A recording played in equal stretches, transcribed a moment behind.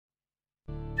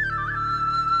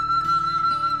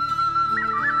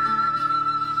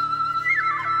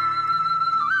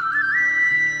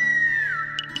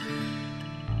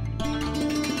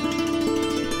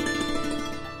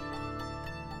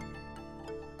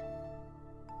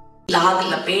लाग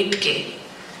लपेट के,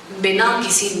 बिना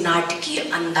किसी नाटकीय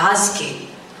अंदाज के,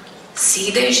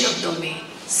 सीधे शब्दों में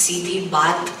सीधी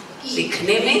बात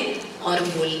लिखने में और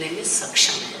बोलने में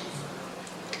सक्षम है।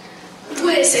 वो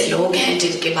ऐसे लोग हैं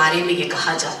जिनके बारे में ये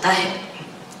कहा जाता है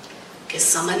कि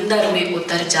समंदर में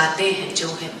उतर जाते हैं जो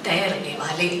है तैरने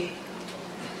वाले,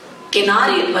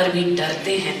 किनारे पर भी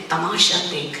डरते हैं तमाशा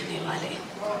देखने वाले।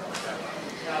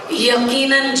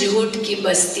 यकीनन झूठ की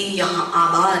बस्ती यहाँ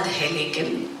आबाद है, लेकिन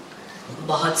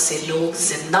बहुत से लोग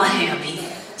जिंदा हैं अभी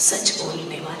सच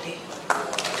बोलने वाले।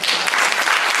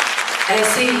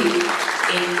 ऐसे ही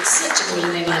एक सच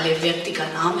बोलने वाले व्यक्ति का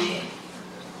नाम है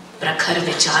प्रखर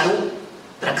विचारों,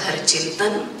 प्रखर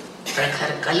चिंतन, प्रखर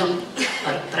कलम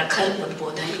और प्रखर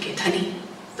उद्बोधन के धनी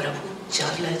प्रभु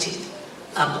चावला जी।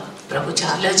 अब प्रभु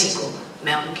चावला जी को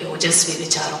मैं उनके ओजस्वी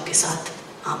विचारों के साथ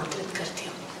आमंत्रित करती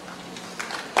हूँ।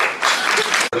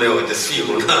 मैं ओजस्वी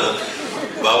होना,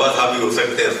 बाबा साहब भी हो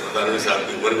सकते हैं, 97 साल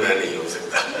की उम्र में नहीं हो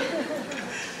सकता।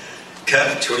 खैर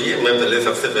छोड़िए, मैं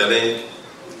सबसे पहले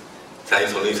साईं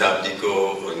सोनी साहब जी को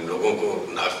और इन लोगों को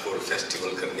नागपुर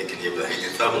फेस्टिवल करने के लिए बधाई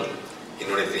देता हूँ।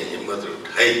 इन्होंने इतनी हिम्मत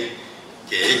उठाई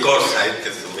कि एक और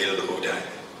साहित्य सम्मेलन हो जाए।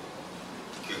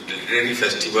 लिटरेरी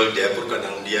फेस्टिवल जयपुर का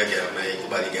नाम दिया गया, मैं एक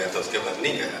बार ही गया था, उसके बाद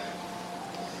नहीं गया।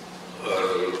 और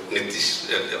नीतीश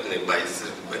अपने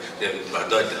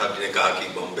भारद्वाज साहब ने कहा कि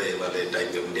बॉम्बे वाले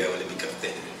टाइम्स ऑफ इंडिया वाले भी करते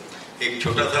हैं, एक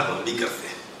छोटा सा हम भी करते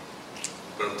हैं,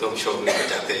 परंतु हम शौक नहीं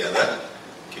बचाते ज़्यादा,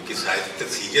 क्योंकि साहित्य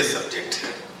सीरियस सब्जेक्ट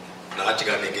है, नाच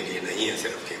गाने के लिए नहीं है,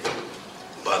 सिर्फ केवल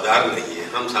बाजार नहीं है।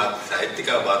 हम साहित्य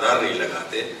का बाजार नहीं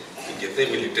लगाते कि जितने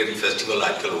भी लिटरेरी फेस्टिवल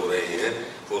आजकल हो रहे हैं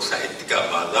वो साहित्य का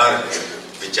बाजार है,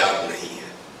 विचार नहीं है।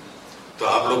 तो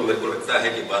आप लोग, मेरे को लगता है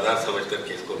कि बाजार समझ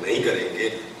करके इसको नहीं करेंगे,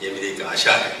 ये मेरी एक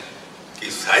आशा है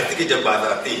कि साहित्य की जब बात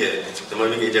आती है, तो मैं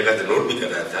भी एक जगह से नोट भी कर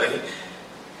रहा था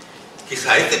कि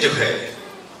साहित्य जो है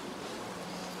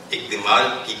एक दिमाग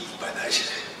की पैदाइश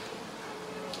है,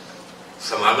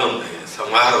 समागम है,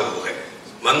 समारोह है,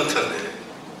 मंथन है।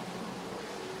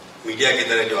 मीडिया की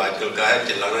तरह जो आजकल का है,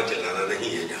 चिल्लाना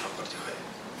नहीं है जहाँ पर जो है,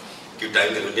 क्योंकि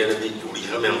टाइम्स ऑफ इंडिया ने भी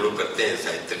उड़ीसा में हम लोग करते हैं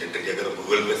साहित्य लिटरेरी। अगर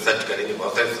गूगल पे सर्च करेंगे,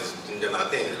 बहुत सारे इंजन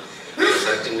आते हैं,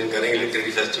 सर्च इंजन करेंगे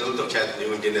लिटरेरी फेस्टिवल, तो शायद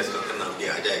न्यू इंडियन एक्सप्रेस का नाम भी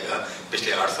आ जाएगा।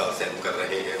 पिछले 8 साल से हम कर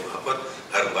रहे हैं वहाँ पर।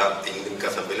 हर बार 3 दिन का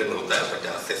सम्मेलन होता है,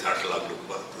 50 से 60 लाख लोग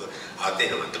आते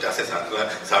हैं, 50 से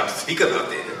 60 स्पीकर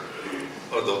आते हैं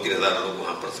और 2-3 हज़ार लोग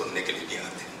वहाँ पर सुनने के लिए भी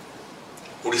आते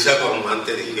हैं। उड़ीसा को हम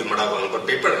मानते थे कि हमारा वहाँ पर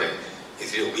पेपर है,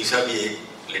 इसलिए उड़ीसा भी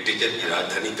एक लिटरेचर की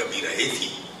राजधानी कभी रही थी,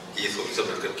 ये सोच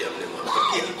समझ करके हमने वहाँ पर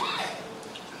किया।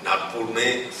 नागपुर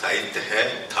में साहित्य है,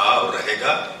 था और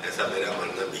रहेगा, ऐसा मेरा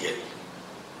मानना भी है।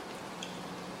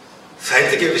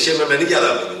 साहित्य के विषय में मैं नहीं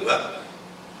ज्यादा बोलूंगा,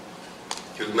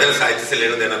 क्योंकि मेरे साहित्य से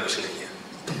लेना देना कुछ नहीं है।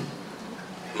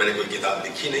 मैंने कोई किताब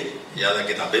लिखी नहीं, ज्यादा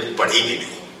किताबें पढ़ी भी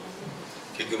नहीं,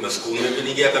 क्योंकि मैं स्कूल में भी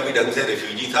नहीं गया कभी ढंग से।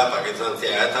 रिफ्यूजी था, पाकिस्तान से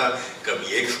आया था,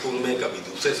 कभी एक स्कूल में कभी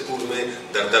दूसरे स्कूल में,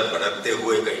 दर भटकते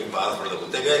हुए कहीं पास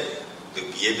होते गए। तो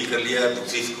बीए भी कर लिया,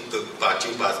 दूसरी तो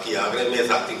 5वीं पास की आगरे में,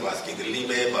 7वीं पास की दिल्ली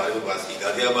में, 12वीं पास की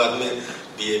गाजियाबाद में,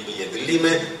 बीए दिल्ली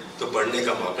में। तो पढ़ने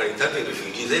का मौका नहीं था कि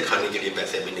रिफ्यूजी से खाने के लिए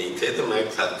पैसे भी नहीं थे। तो मैं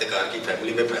एक साहित्यकार की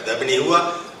फैमिली में पैदा भी नहीं हुआ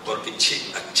और किसी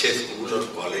अच्छे स्कूल और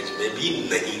कॉलेज में भी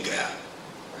नहीं गया।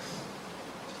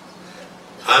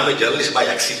 हाँ, मैं journalist by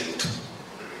accident,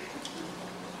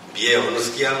 BA honours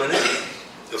किया मैंने,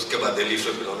 उसके बाद दिल्ली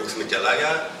इकोनॉमिक्स में चला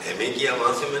गया, एमए किया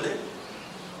वहां से मैंने।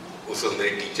 उस वक्त मेरे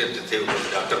टीचर जो थे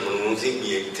डॉक्टर मनमोहन सिंह भी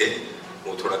एक थे,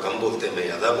 वो थोड़ा कम बोलते हैं, मैं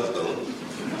ज्यादा बोलता हूँ।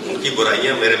 उनकी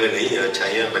बुराइयां मेरे में नहीं है,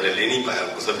 अच्छाइयां मैंने ले नहीं पाया,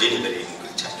 उनको समझी नहीं मेरी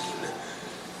इच्छा की।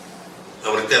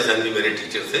 अमृत्या सेन भी मेरे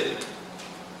टीचर थे।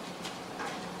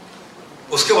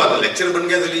 उसके बाद लेक्चर बन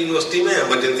गया दिल्ली यूनिवर्सिटी में,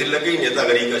 इमरजेंसी लग गई,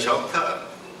 नेतागिरी का शौक था।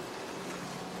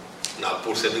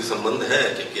 नागपुर से भी संबंध है,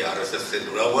 क्योंकि आरएसएस से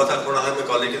जुड़ा हुआ था थोड़ा सा मैं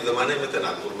कॉलेज के जमाने में, तो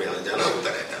नागपुर में आना जाना होता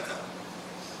रहता था।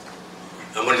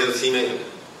 इमरजेंसी में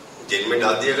जेल में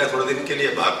डाल दिया गया थोड़े दिन के लिए,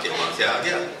 भाग के वहां से आ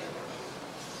गया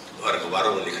और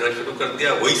अखबारों में लिखना शुरू कर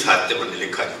दिया। वही साहित्य मैंने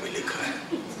लिखा जो भी लिखा है।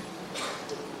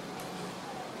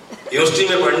 यूनिवर्सिटी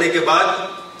में पढ़ने के बाद,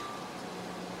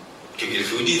 क्योंकि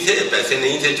रिफ्यूजी थे, पैसे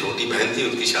नहीं थे, छोटी बहन थी,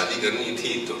 उनकी शादी करनी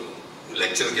थी, तो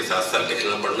लेक्चर के साथ साथ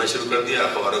लिखना पढ़ना शुरू कर दिया,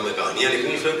 अखबारों में कहानियां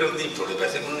लिखनी शुरू कर दी, थोड़े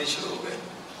पैसे मिलने शुरू हो गए।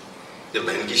 जब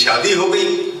बहन की शादी हो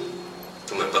गई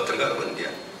तो मैं पत्रकार बन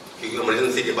गया, क्योंकि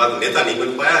इमरजेंसी के बाद नेता नहीं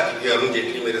बन पाया, क्योंकि अरुण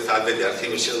जेटली मेरे साथ विद्यार्थी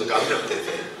मिशन में काम करते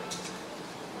थे।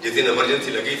 जिस दिन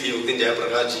इमरजेंसी लगी थी उस दिन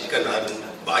जयप्रकाश जी का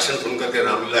भाषण सुन करके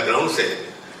रामलीला ग्राउंड से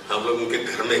हम लोग उनके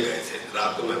घर में गए थे।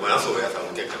 रात को मैं वहां सो गया था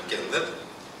उनके घर के अंदर,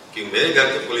 कि मेरे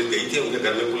घर के पुलिस गई थी, उनके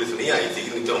घर में पुलिस नहीं आई थी,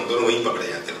 नहीं तो हम दोनों वहीं पकड़े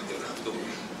जाते थे रात को।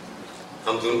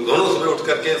 हम दोनों सुबह उठ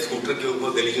करके स्कूटर के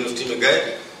ऊपर दिल्ली यूनिवर्सिटी में गए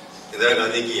इंदिरा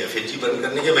गांधी की FHG बंद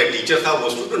करने के। मैं टीचर था, वो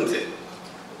स्टूडेंट थे,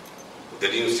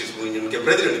 दिल्ली यूनिवर्सिटी स्कूल यूनियन के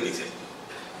प्रेसिडेंट भी थे।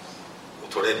 वो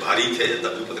थोड़े भारी थे,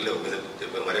 तभी पतले हो गए थे।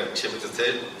 हमारे अच्छे मित्र थे,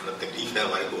 बड़ा तकलीफ है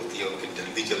हमारे को होती है उनकी,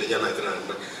 जल्दी चले जाना। इतना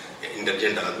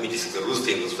इंटेलिजेंट आदमी जिसकी जरूरत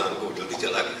थी हिंदुस्तान को, जल्दी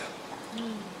चला गया।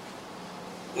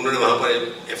 उन्होंने वहां पर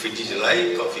FHG जलाई,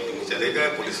 कॉफी पीने चले गए,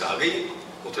 पुलिस आ गई।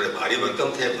 वो थोड़े भारी भरकम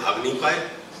थे, भाग नहीं पाए।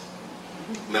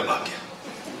 मैं भाग गया,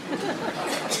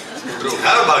 स्कूटर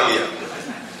उठाया और भाग लिया।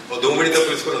 और 2 मिनट तक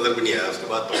पुलिस को नजर भी नहीं आया। उसके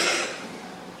बाद पकड़ा,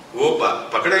 वो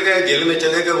पकड़े गए, जेल में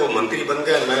चले गए, वो मंत्री बन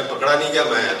गए। मैं पकड़ा नहीं गया,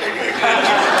 मैं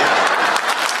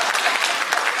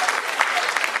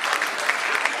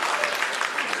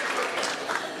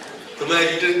तो मैं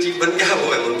एडिटर इन चीफ बन गया, वो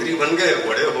मंत्री बन गए,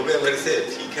 बड़े हो गए मेरे से।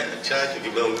 ठीक है, अच्छा है, क्योंकि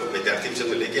मैं उनको विद्यार्थी मिशन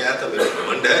में लेके आया था। मेरा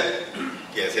घमंड है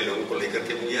कि ऐसे लोगों को लेकर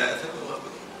के मुझे आया था वहां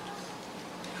पर।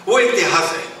 वो इतिहास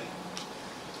है,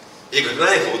 ये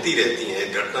घटनाएं होती रहती हैं।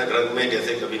 घटनाक्रम में,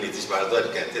 जैसे कभी नीतीश भारद्वाज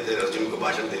कहते थे अर्जुन को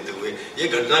भाषण देते हुए, ये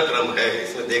घटनाक्रम है,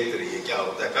 इसमें देखते रहिए क्या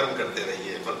होता है, कर्म करते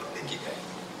रहिए, फल देखिए।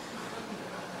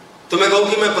 तो मैं कहूँ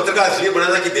कि मैं पत्रकार इसलिए बना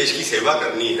था कि देश की सेवा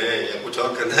करनी है या कुछ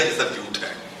और करना है, ये सब झूठ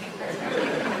है।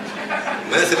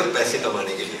 मैं सिर्फ पैसे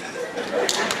कमाने के लिए आया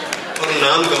और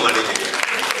नाम कमाने के लिए।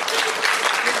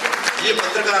 ये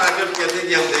पत्रकार आकर कहते हैं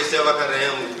कि हम देश सेवा कर रहे हैं,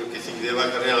 हम किसी की सेवा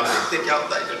कर रहे हैं। आप देखते क्या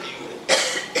होता है टीवी में?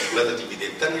 मैं तो टीवी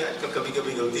देखता नहीं आजकल। कभी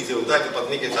कभी गलती से होता है कि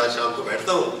पत्नी के साथ शाम को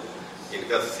बैठता हूँ,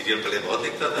 इनका सीरियल पहले बहुत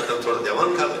देखता था, तब थोड़ा जवान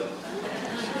था मैं,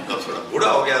 अब थोड़ा बूढ़ा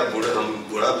हो गया। हम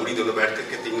बूढ़ा बूढ़ी दोनों बैठ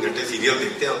करके 3 घंटे सीरियल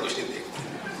देखते हैं और कुछ नहीं देखते।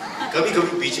 कभी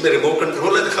कभी बीच में रिमोट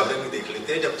कंट्रोल है तो खबरें भी देख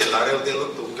लेते हैं, जब चिल्ला रहे होते हैं लोग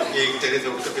तो कभी एक चेहरे से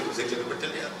उठ करके दूसरे चेहरे पर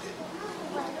चले जाते हैं।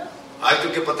 आजकल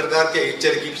के पत्रकार के एक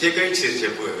चेहरे के पीछे कई चीज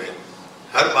छुपे हुए हैं,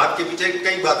 हर बात के पीछे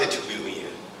कई बातें छुपी हुई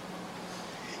हैं।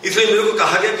 इसलिए मेरे को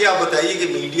कहा गया कि आप बताइए कि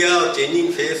मीडिया और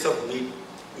चेंजिंग फेस ऑफ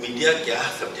मीडिया क्या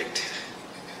सब्जेक्ट है।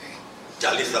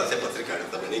 40 साल से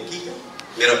पत्रकारिता मैंने की है,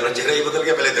 मेरा अपना चेहरा ही बदल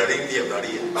गया। पहले दाढ़ी थी, अब दाढ़ी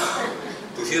है।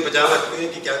 तो उसी से बचाव रखते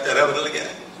हैं कि क्या चेहरा बदल गया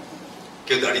है,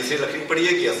 कि दाढ़ी से रखनी पड़ी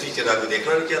है कि असली चेहरा को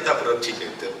देखना नहीं चाहता, पर ठीक है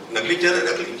नकली चेहरा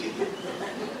रख लीजिए।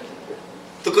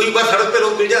 तो कई बार सड़क पे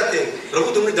लोग मिल जाते हैं, प्रभु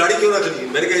तुमने दाढ़ी क्यों रख ली?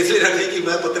 मैंने कहा इसलिए रख ली कि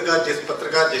मैं पत्रकार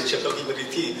जिस शक्ल की मेरी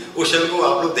थी, उस शक्ल को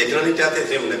आप लोग देखना नहीं चाहते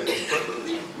थे। हमने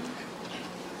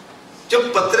जब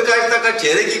पत्रकारिता का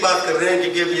चेहरे की बात कर रहे हैं,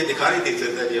 क्योंकि अब ये दिखा नहीं दे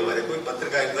सकता जी हमारे कोई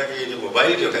पत्रकारिता के, ये जो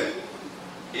मोबाइल जो है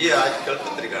ये आजकल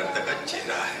पत्रकारिता का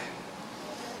चेहरा है।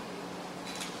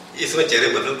 इसमें चेहरे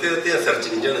बदलते रहते हैं, सर्च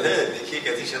इंजन है, देखिए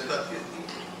कैसी शब्द आती है।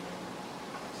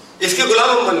 इसके गुलाम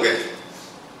हम बन गए।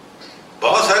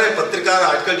 बहुत सारे पत्रकार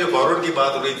आजकल जो फॉरवर्ड की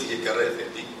बात हो रही थी कर रहे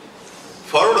थे,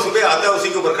 फॉरवर्ड सुबह आता है, उसी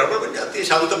के ऊपर खबर बन जाती है,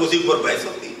 शाम तक उसी के ऊपर बहस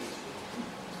होती है,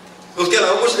 उसके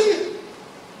अलावा कुछ नहीं है।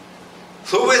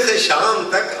 सुबह से शाम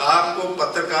तक आपको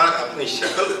पत्रकार अपनी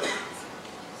शक्ल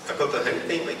तो है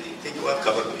नहीं भाई, बात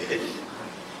खबर हुई है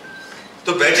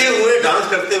तो बैठे हुए डांस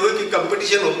करते हुए कि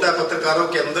कंपटीशन होता है पत्रकारों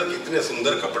के अंदर, कितने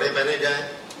सुंदर कपड़े पहने जाएं,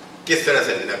 किस तरह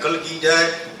से नकल की जाए।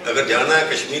 अगर जाना है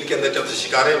कश्मीर के अंदर, जब से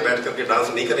शिकारे में बैठ करके डांस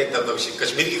नहीं करेंगे तब तक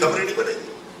कश्मीर की खबरें नहीं बनेगी।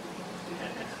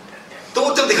 तो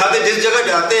वो जब दिखाते जिस जगह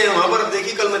जाते हैं वहां पर, अब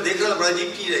देखिए कल मैं देख रहा था, बड़ा अजीब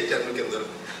चीज है चैनल के अंदर,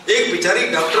 एक बेचारी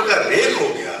डॉक्टर का रेप हो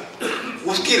गया,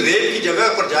 उसकी रेप की जगह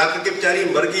पर जाकर के बेचारी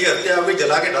मर गई, हत्या हो गई,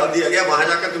 जला के डाल दिया गया। वहां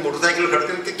जाकर के मोटरसाइकिल खड़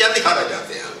करके क्या दिखाना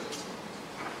चाहते हैं?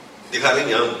 दिखा रहे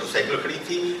यहाँ मोटरसाइकिल खड़ी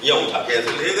थी, यहाँ उठा के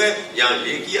ऐसे ले गए, यहाँ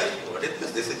ये किया,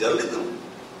 जैसे journalism.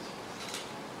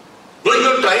 Well,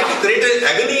 you're trying to create an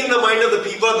agony in the mind of the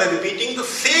people by repeating the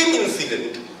same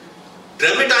incident,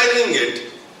 dramatizing it,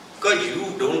 because you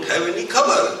don't have any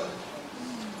खबर।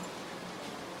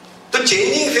 तो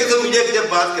चेंजिंग फेस ऑफ मीडिया की जब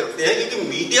बात करते हैं, क्योंकि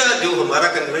मीडिया जो हमारा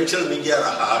कन्वेंशनल मीडिया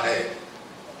रहा है,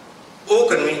 वो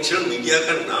कन्वेंशनल मीडिया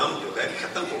का नाम जो है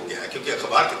खत्म हो गया है। क्योंकि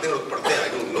अखबार कितने लोग पढ़ते हैं आई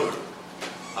डोंट नो,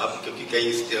 आप क्योंकि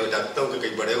कई जानता हूं कि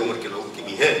कई बड़े उम्र के लोग की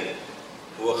भी हैं,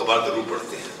 वो अखबार जरूर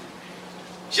पढ़ते हैं।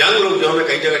 यंग लोग जो, मैं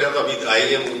कई जगह जाता, अभी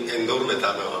IIM इंदौर में था,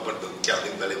 मैं वहां पर 4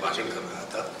 दिन पहले भाषण कर रहा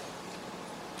था।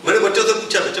 मैंने बच्चों से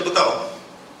पूछा, बच्चे बताओ,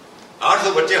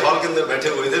 800 बच्चे हॉल के अंदर बैठे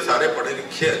हुए थे, सारे पढ़े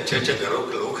लिखे अच्छे अच्छे घरों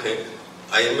के लोग हैं,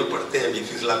 IIM में पढ़ते हैं,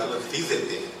 20-30 लाख रुपए फीस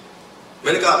देते हैं।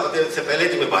 मैंने कहा आप बताइए, इससे पहले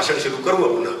कि मैं भाषण शुरू करूं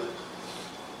अपना,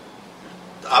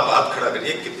 तो आप हाथ खड़ा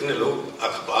करिए, कितने लोग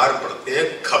अखबार पढ़ते हैं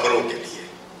खबरों के लिए?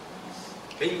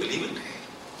 Can you believe it?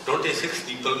 26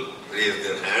 people raised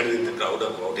their hand in the crowd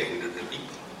of about 800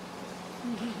 people.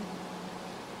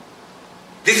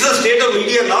 This is the state of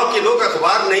media now कि लोग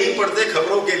अखबार नहीं पढ़ते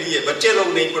खबरों के लिए। बच्चे लोग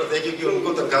नहीं पढ़ते क्योंकि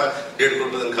उनको तनख्वाह 1.5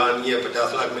 करोड़ तनख्वाह नहीं है,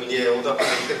 50 लाख मिलनी है, वो तो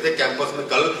अपने करते कैंपस में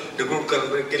कल रिक्रूट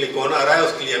करने के लिए कौन आ रहा है,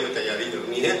 उसके लिए हमें तैयारी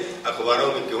करनी है। अखबारों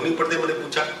में क्यों नहीं पढ़ते? मैंने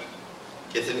पूछा,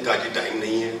 किसी ने कहा कि टाइम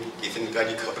नहीं है, किसी ने कहा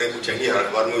कि खबरें कुछ नहीं, हर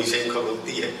अखबार में इसे खबर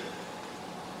होती है।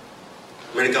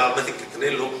 मैंने कहा आप में से कितने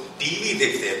लोग टीवी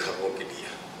देखते हैं खबरों के लिए?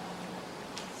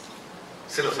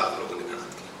 सिर्फ 7 लोगों ने कहा।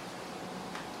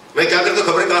 मैं क्या करता हूँ,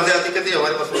 खबरें कहां से आती? कहती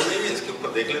हमारे पास फोन नहीं है, इसके ऊपर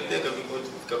देख लेते हैं,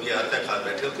 कभी आता है, खास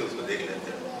बैठे होते उसमें देख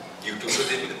लेते हैं, यूट्यूब पे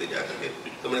देख लेते जाकर के।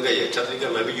 तो मैंने कहा ये अच्छा तरीका,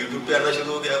 मैं भी यूट्यूब पे आना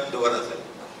शुरू हो गया दोबारा से।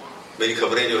 मेरी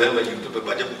खबरें जो है मैं यूट्यूब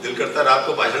पे, जब दिल करता रात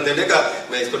को भाषण देने का,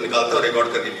 मैं इसको निकालता हूँ,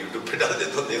 रिकॉर्ड करके यूट्यूब पे डाल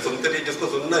देता हूँ। सुनते नहीं, जिसको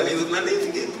सुनना नहीं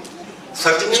सीखे।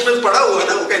 सर्च इंजन में पड़ा हुआ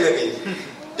ना वो कहीं ना कहीं।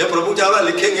 जब प्रभु चावला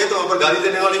लिखेंगे तो वहां पर गाली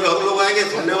देने वाले बहुत लोग आएंगे,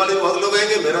 सुनने वाले बहुत लोग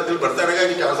आएंगे। मेरा दिल बढ़ता रहेगा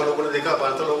कि 400 लोगों ने देखा,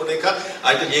 500 लोगों ने देखा।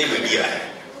 आज तो यही मीडिया है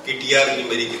कि टीआरपी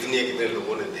मेरी कितने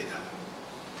लोगों ने देखा।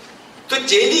 तो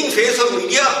चेंजिंग फेस ऑफ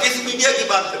मीडिया, किस मीडिया की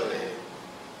बात कर रहे हैं?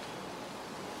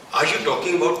 Are you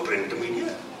talking about print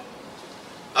media?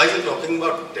 Are you talking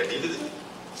about television?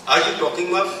 Are you talking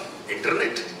about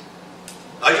internet?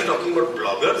 Are you talking about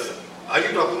bloggers? Are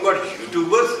you talking about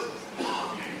YouTubers?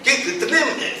 कि कितने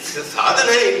साधन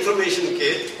है इंफॉर्मेशन के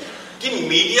कि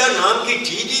मीडिया नाम की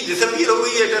चीज ही डिसअपीयर हो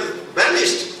गई है, it has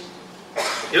vanished.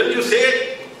 When you से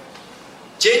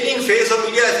changing face of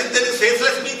media, I think there is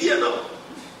faceless media now,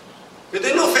 there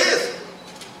is no face.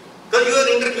 कल यू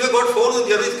हैव गॉट फोन,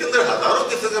 इसके अंदर हजारों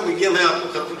किस्म का मीडियम है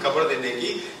आपको खबर देने की,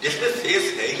 जिसमें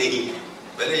फेस है ही नहीं।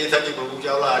 पहले ये था कि प्रभु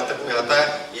चावला आज तक में आता है,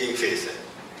 ये एक फेस है।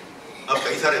 अब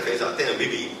कई सारे फेस आते हैं अभी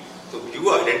भी, तो you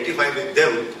identify with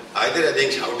them either I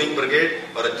think shouting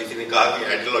brigade, और किसी ने कहा कि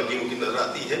आइडियोलॉजी उनकी नजर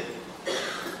आती है।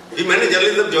 कि मैंने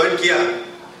जर्नलिज्म ज्वाइन किया,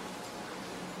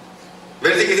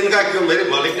 मेरे से किसी ने कहा, क्यों, मेरे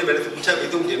मालिक ने मेरे से पूछा कि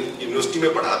तुम यूनिवर्सिटी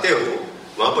में पढ़ाते हो,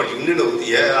 वहां पर यूनियन होती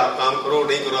है, आप काम करो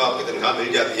नहीं करो आपकी तनख्वाह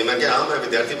मिल जाती है। मैं क्या, हाँ मैं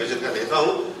विद्यार्थी परिषद का नेता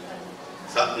हूँ,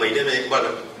 7 महीने में एक बार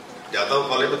जाता हूँ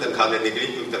कॉलेज में तनख्वाह लेने के लिए,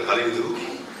 क्योंकि तनख्वाह लेनी जरूर,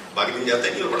 बाकी दिन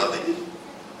जाते नहीं और पढ़ाते नहीं।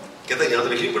 कहता यहाँ तो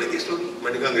लिखनी पड़ेगी स्टोरी।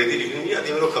 मैंने कहा अंग्रेजी लिखनी नहीं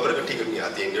आती, मेरे को खबर इकट्ठी करनी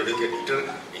आती है। Indian editor,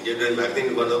 Indian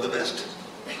magazine, one of the best.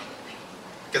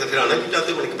 कहता फिर आना क्यों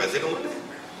चाहते हो? मैंने कहा पैसे कमाने।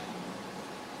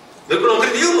 मेरे को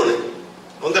नौकरी दी उन्होंने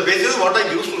on the basis what I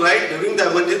used to right during the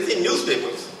emergency in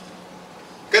newspapers.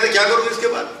 कहते क्या करोगे इसके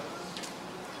बाद?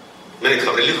 मैंने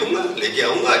खबरें लिखूंगा, लेके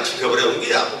आऊंगा, अच्छी खबरें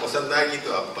होंगी, आपको पसंद आएगी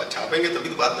तो आप छापेंगे, तभी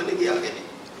तो बात बनेगी आगे।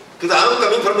 Because I am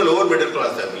coming from a lower middle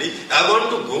class family, I want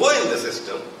to go in the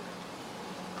system.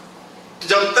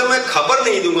 जब तक मैं खबर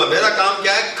नहीं दूंगा, मेरा काम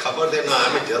क्या है? खबर देना है।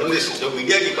 मैं जर्नलिस्ट, जो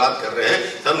मीडिया की बात कर रहे हैं,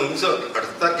 सन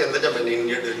 1978 के अंदर जब मैंने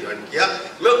इंडिया ज्वाइन किया,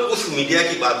 मैं उस मीडिया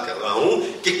की बात कर रहा हूं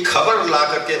कि खबर ला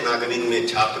करके मैगजीन में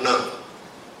छापना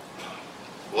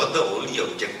was the only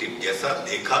objective। जैसा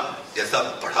देखा, जैसा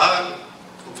पढ़ा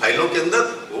फाइलों के अंदर,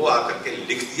 वो आकर के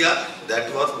लिख दिया।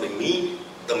 That was me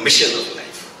the mission of life.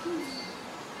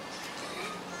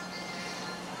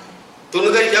 तो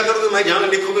उन्होंने कहा क्या करोगे? मैं जहां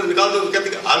लिखूंगा निकाल दो।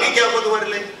 कहते आगे क्या होगा तुम्हारे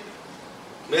लिए?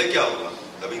 मैं क्या होगा?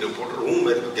 अभी रिपोर्टर हूं,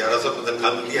 मेरे को 1100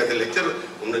 तनख्वाह मिली है लेक्चर।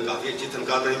 उन्होंने काफी अच्छी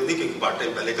तनख्वाह रही होती, क्योंकि पार्ट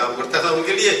टाइम पहले काम करता था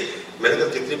उनके लिए। मैंने कहा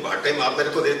जितनी पार्ट टाइम आप मेरे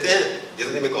को देते हैं,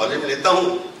 जितनी मैं कॉलेज में लेता हूं,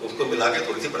 उसको मिला के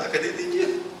थोड़ी सी बढ़ा के दे दीजिए।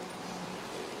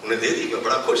 उन्हें दे दी, मैं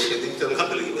बड़ा खुश, इतनी तनख्वाह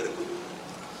मिलेगी मेरे को।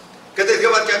 कहते इसके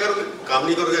बाद क्या करोगे? काम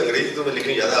नहीं करोगे? अंग्रेजी तो मैं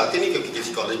लिखनी ज्यादा आती नहीं, क्योंकि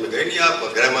किसी कॉलेज में गए नहीं आप,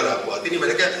 ग्रामर आपको आती नहीं।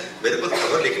 मैंने कहा मेरे को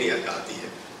खबर लिखनी आती है,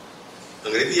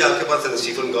 अंग्रेजी आपके पास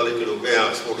स्टीफन कॉलेज के लोग हैं,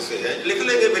 ऑक्सफोर्ड से हैं, लिख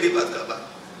लेंगे मेरी बात का बात।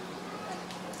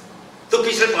 तो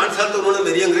पिछले 5 साल तो उन्होंने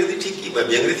मेरी अंग्रेजी ठीक की, मैं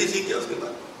भी अंग्रेजी सीख गया उसके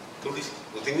बाद, थोड़ी सी,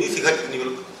 उतनी नहीं सीखा जितनी वो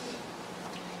लोग।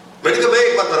 मैंने कहा मैं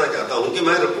एक बात बताना चाहता हूं कि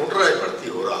मैं रिपोर्टर आज भर्ती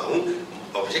हो रहा हूं।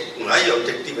 My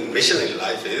objective and mission in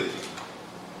life is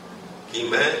कि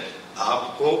मैं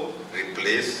आपको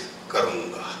रिप्लेस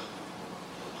करूंगा।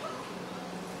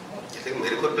 जैसे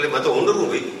मेरे को रिप्लेस, मैं तो ओनर हूं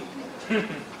भाई,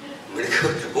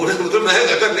 मतलब मैं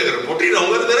अगर रिपोर्टर ही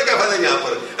रहूंगा तो मेरा क्या फायदा यहाँ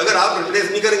पर? अगर आप रिप्लेस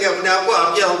नहीं करेंगे अपने आप को,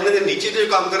 आपके अपने नीचे जो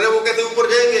काम कर रहे हैं वो कैसे ऊपर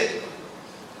जाएंगे?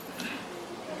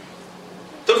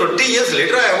 तो 20 years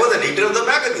later I was the editor of the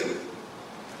magazine।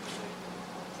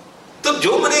 तो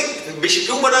जो मैंने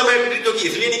क्यों बना मैं एडिटर? क्योंकि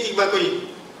इसलिए नहीं कि मैं कोई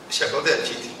शक्ल से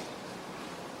अच्छी थी,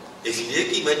 इसलिए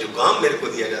कि मैं जो काम मेरे को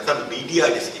दिया जाता, मीडिया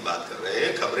जिसकी बात कर रहे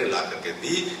हैं, खबरें ला करके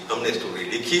दी, हमने स्टोरी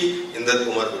लिखी। इंदर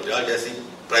कुमार गुजराल जैसी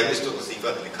प्राइम मिनिस्टर को इस्तीफा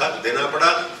लिखा देना पड़ा,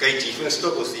 कई चीफ मिनिस्टर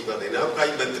को इस्तीफा देना,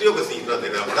 कई मंत्रियों को इस्तीफा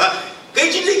देना पड़ा,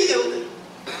 कई चीजें की हमने।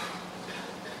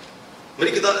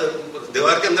 मेरी किताब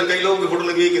दीवार के अंदर कई लोगों की फोटो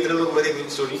लगी है, कितने लोग मेरी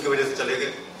स्टोरी की वजह से चले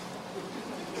गए।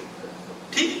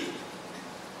 ठीक,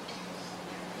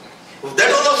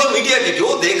 दैट वाज आल्सो मीडिया के, जो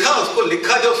देखा उसको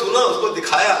लिखा, जो सुना उसको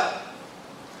दिखाया।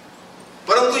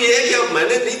 परंतु ये है कि अब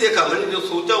मैंने नहीं देखा, मैंने जो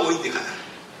सोचा वही दिखाया।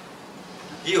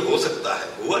 ये हो सकता है,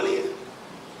 हुआ नहीं है।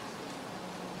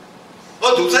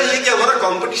 और दूसरा ये कि हमारा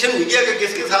कंपटीशन मीडिया का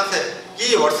किसके साथ है कि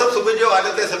ये व्हाट्सएप सुबह जो आ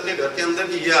जाते हैं सबके घर के अंदर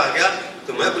कि ये आ गया,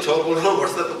 तो मैं कुछ और बोल रहा हूँ,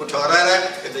 व्हाट्सएप पे कुछ और आ रहा है।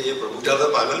 कहते ये प्रभु चावला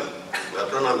पागल है। मैं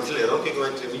अपना नाम इसलिए ले रहा हूँ क्योंकि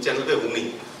मैं टीवी चैनल पे हूं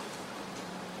नहीं,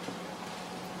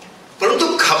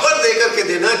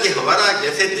 देना कि हमारा,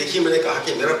 जैसे देखिए मैंने कहा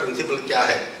कि मेरा प्रिंसिपल क्या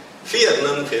है, fear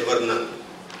none favour none,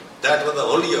 that was the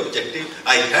only objective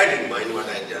I had in mind what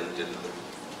I done.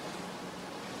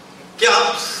 कि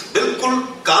आप बिल्कुल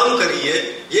काम करिए,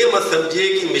 ये मत समझिए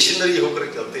कि मिशनरी होकर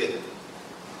चलते हैं।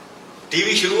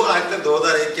 टीवी शुरू हुआ आज तक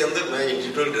 2001 के अंदर, मैं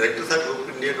एडिटोरियल डायरेक्टर था ग्रुप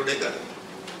इंडिया टुडे का।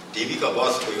 टीवी का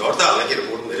बॉस कोई और था, हालांकि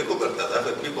रिपोर्ट मेरे को करता था,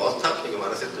 फिर भी बॉस था क्योंकि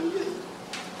हमारा सिस्टम ये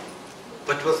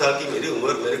 55 साल की मेरी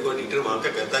उम्र, मेरे को एडिटर वहां का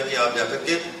कहता है कि आप जाकर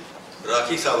के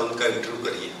राखी सावंत का इंटरव्यू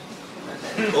करिए।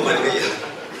 वो मैंने कहा,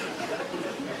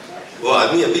 वो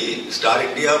आदमी अभी स्टार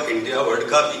इंडिया वर्ल्ड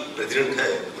का भी प्रेसिडेंट है,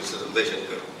 मिस्टर संजय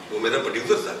शंकर, वो मेरा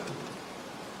प्रोड्यूसर था।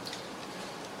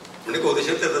 मैंने को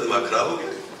उद्देश्य था, दिमाग खराब हो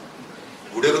गया।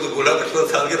 बूढ़े को तो बोला 55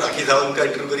 साल के राखी सावंत का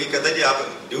इंटरव्यू करिए, कहता है जी आप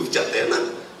न्यूज चाहते हैं ना।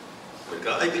 मैंने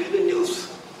कहा आई बिलीव इन न्यूज।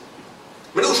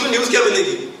 मैंने उसमें न्यूज क्या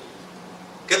मिलेगी?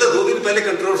 कहता 2 दिन पहले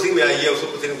कंट्रोवर्सी में आई है, उसको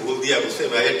किसी ने बोल दिया, गुस्से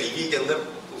में आया, टीवी के अंदर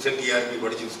उसने टीआरपी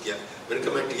वर्ड यूज किया। मैंने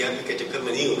कहा मैं टीआरपी के चक्कर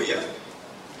में नहीं हूं भैया।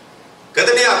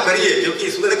 कहते नहीं आप करिए, क्योंकि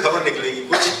इसमें से खबर निकलेगी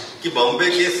कुछ कि बॉम्बे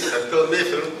के सर्कल में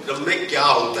फिल्म में क्या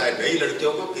होता है, नई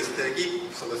लड़कियों को किस तरह की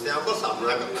समस्याओं को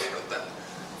सामना करना पड़ता है।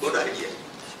 Good idea.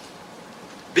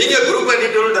 Being a group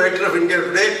editorial director of India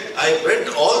Today, I went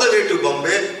all the way to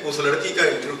Bombay। उस लड़की का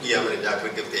इंटरव्यू किया मैंने जाकर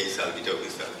के, 23 साल की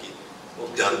 24 साल की। वो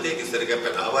जानते हैं किस तरह का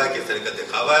पहनावा है, किस तरह का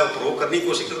दिखावा है, वो प्रो करने की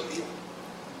कोशिश करती है।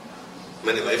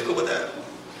 मैंने वाइफ को बताया,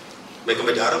 मैं कहा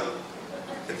मैं जा रहा हूँ।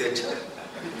 कहते अच्छा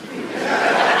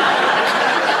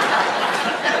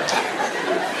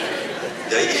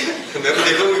जाइए, मैं भी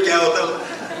देखूंगी क्या होता है।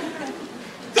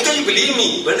 तो यू बिलीव मी,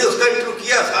 मैंने उसका इंटरव्यू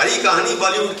किया, सारी कहानी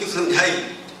बॉलीवुड की समझाई,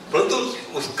 परंतु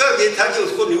उसका ये था कि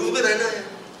उसको न्यूज में रहना है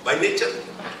बाय नेचर।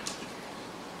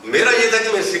 मेरा ये था कि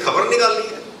मैं इससे खबर निकालनी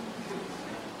है।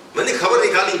 मैंने खबर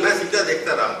निकाली, मैं सीधा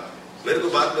देखता रहा। मेरे को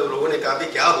बाद में लोगों ने कहा भी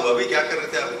क्या हुआ, भी क्या कर रहे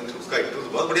थे आप? उसका इंटरव्यू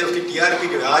बहुत बढ़िया, उसकी टीआरपी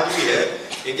जो आज भी है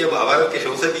इंडिया महाभारत के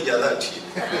शो से भी ज्यादा अच्छी है,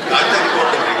 आज तक रिकॉर्ड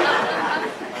नहीं रही।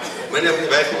 मैंने अपनी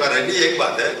वाइफ को कहा रंडी एक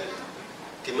बात है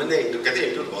कि मैंने कहते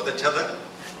इंटरव्यू बहुत अच्छा था।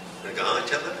 मैंने कहा हाँ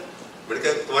अच्छा था। मैंने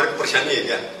कहा तुम्हारे को परेशानी है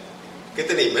क्या?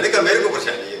 कहते नहीं। मैंने कहा मेरे को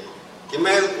परेशानी है कि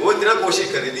मैं वो इतना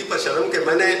कोशिश कर रही थी, पर शर्म के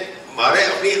मैंने मारे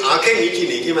अपनी आंखें नीची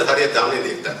नहीं की, मैं सारे सामने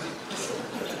देखता था।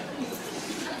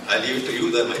 I leave to you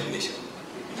the imagination।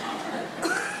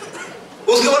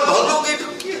 उसके बाद बहुत लोगों के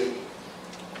इंटरव्यू किए,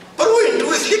 पर वो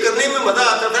इंटरव्यू इसलिए करने में मजा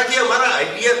आता था कि हमारा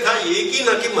आइडिया था ये कि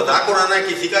ना कि मजाक उड़ाना है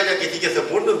किसी का या किसी के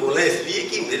सपोर्ट में बोलना है, इसलिए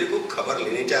कि मेरे को खबर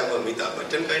लेनी चाहिए। वो अमिताभ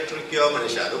बच्चन का इंटरव्यू किया हो, मैंने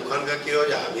शाहरुख खान का किया हो,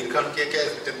 या आमिर खान के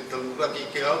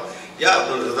किया हो, या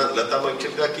लता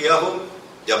मंगेशकर का किया हो,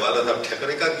 या बाला साहब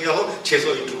ठाकरे का किया हो। 600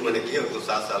 इंटरव्यू मैंने किए तो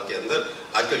 7 साल के अंदर।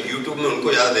 आजकल यूट्यूब में उनको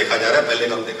ज्यादा देखा जा रहा है, पहले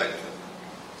कम देखा जाता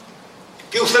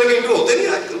कि उस तरह के इंटरव्यू होते नहीं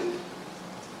आजकल।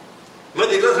 मैं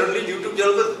देख रहा सडनली यूट्यूब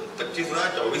चैनल पर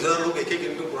 25,000 24,000 लोग एक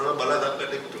इंटरव्यू, पुराना बाला साहब का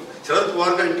इंटरव्यू, शरद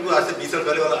पवार का इंटरव्यू आज से 20 साल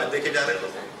पहले वाला आज देखे जा रहे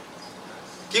हैं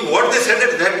कि what they said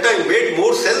at that time made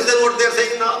more sense then what they are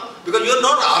saying now, because you are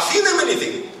not asking them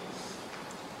anything.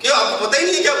 क्या आपको पता ही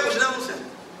नहीं है क्या पूछना है उनसे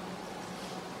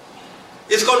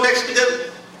इस कॉन्टेक्स्ट में। जब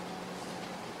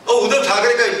और उद्धव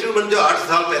ठाकरे का इंटरव्यू मैंने जो 8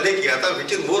 साल पहले किया था,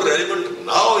 which is more relevant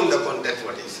now in the context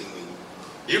what is seeing.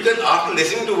 You can, after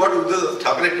listening to what Uddhav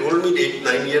Thackeray told me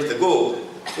 8-9 years ago,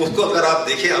 उसको अगर आप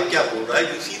देखें आप क्या बोल रहा है,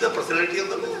 you see the personality of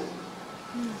the man।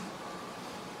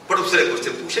 पर उससे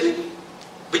क्वेश्चन पूछे नहीं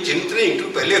भाई, जितने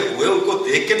इंटरव्यू पहले हुए उनको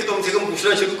देख के तो कम से कम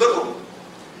पूछना शुरू करो।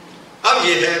 अब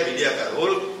ये है मीडिया का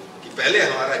रोल कि पहले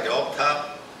हमारा जॉब था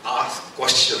ask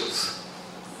questions,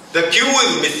 the Q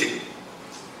is missing.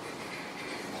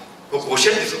 वो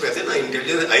क्वेश्चन जिसको कहते हैं ना,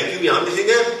 इंटेलिजेंस आईक्यू यहां मिसिंग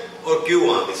है और क्यू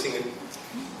वहां मिसिंग है।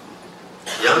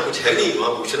 यहां कुछ है नहीं,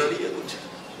 वहां पूछना नहीं है कुछ।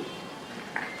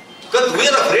 Because we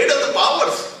are afraid of the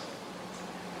powers।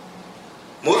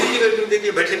 Modi ji का इंटरव्यू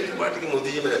देखिए, बैठे पार्टी के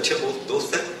मोदी जी मेरे अच्छे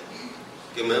दोस्त हैं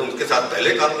कि मैं उनके साथ पहले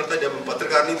काम करता, जब मैं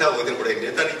पत्रकार नहीं था, वो दिन बड़े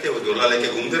नेता नहीं थे, वो झोला लेके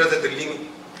घूमते रहते दिल्ली में,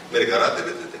 मेरे घर आते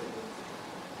रहते थे।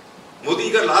 मोदी जी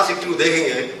का लास्ट इंटरव्यू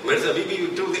देखेंगे, मेरे से अभी भी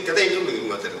इंटरव्यू कहते हैं इंटरव्यू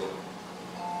दूंगा तेरे को।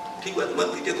 ठीक बात मत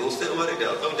दीजिए, दोस्त है हमारे,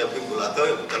 जाता हूँ जब भी बुलाता हूँ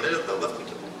चले जाता हूँ, बस कुछ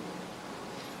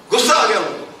गुस्सा आ गया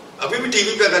उनको। अभी भी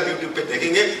टीवी पे अगर यूट्यूब पे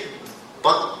देखेंगे,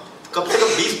 कम से कम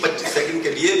 20-25 सेकंड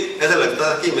के लिए ऐसा लगता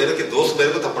था कि मेरे के दोस्त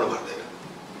मेरे को थप्पड़ मार देगा,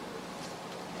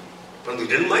 पर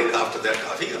डिडंट माइंड। आफ्टर दैट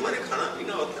काफी हमारे खाना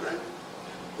पीना होता है।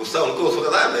 गुस्सा उनको उस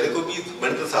वक्त आया, मेरे को भी।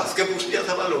 मैंने तो हंस के पूछ लिया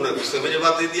सवाल, उन्होंने गुस्से में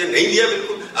जवाब दे दिया, नहीं दिया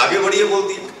बिल्कुल, आगे बढ़िए बोल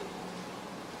दिया।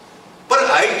 पर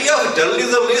idea of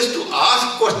journalism is to ask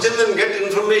question and get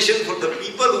information for the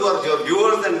people who are your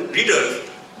viewers and readers.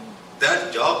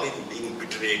 That job is being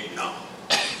betrayed now.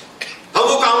 हम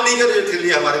वो काम नहीं कर रहे,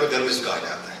 इसलिए हमारे को जर्नलिस्ट कहा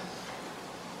जाता है।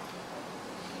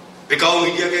 बिकाऊ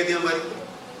मीडिया कह दिया हमारे को,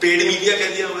 पेड मीडिया कह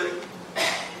दिया हमारे को।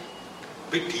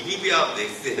 भाई टीवी पे आप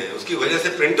देखते हैं, उसकी वजह से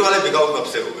प्रिंट वाले बिकाऊ कब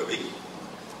से हो गए भाई?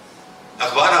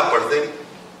 अखबार आप पढ़ते हैं,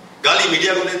 गाली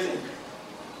मीडिया को देते हैं।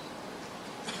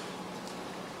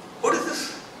 What is this?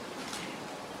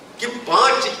 कि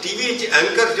 5 टीवी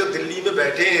एंकर जो दिल्ली में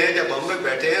बैठे हैं या बम्बई में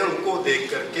बैठे हैं, उनको देख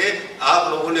करके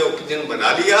आप लोगों ने ओपिनियन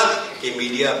बना लिया कि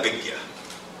मीडिया बिक गया।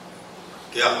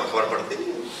 कि आप अखबार पढ़ते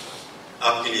नहीं,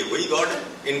 आपके लिए वही गॉड है,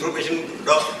 इंफॉर्मेशन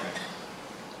डॉग।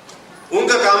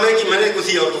 उनका काम है कि मैंने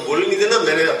किसी और को बोलने नहीं देना,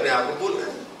 मैंने अपने आप को बोलना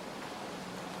है।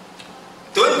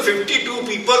 तो 52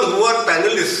 people who are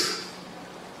panelists,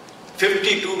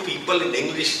 52 people in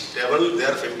English channel, there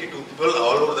are 52 people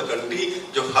all over the country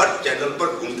जो हर चैनल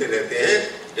पर घूमते रहते हैं,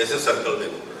 जैसे सर्कल में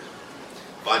घूम रहे हैं।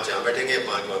 5 यहाँ बैठेंगे,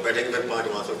 5 वहां बैठेंगे, फिर 5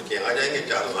 वहां से उठ के आ जाएंगे,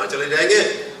 4 वहां चले जाएंगे।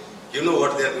 You know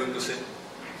what they are going to say?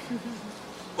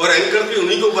 और एंकर भी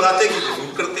उन्हीं को बुलाते हैं कि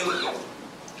शूट करते हो।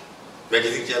 मैं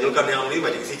किसी चैनल का नाम नहीं,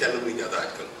 मैं किसी चैनल नहीं जाता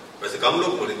आजकल, वैसे कम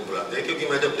लोग मुझे बुलाते हैं, क्योंकि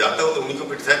मैं जब जाता हूँ तो उन्हीं को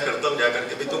क्रिटिसाइज करता हूँ जाकर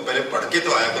के, भाई तुम पहले पढ़ के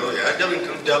तो आया करो यार, जब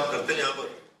इंटरव्यू जॉब करते हैं यहाँ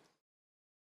पर।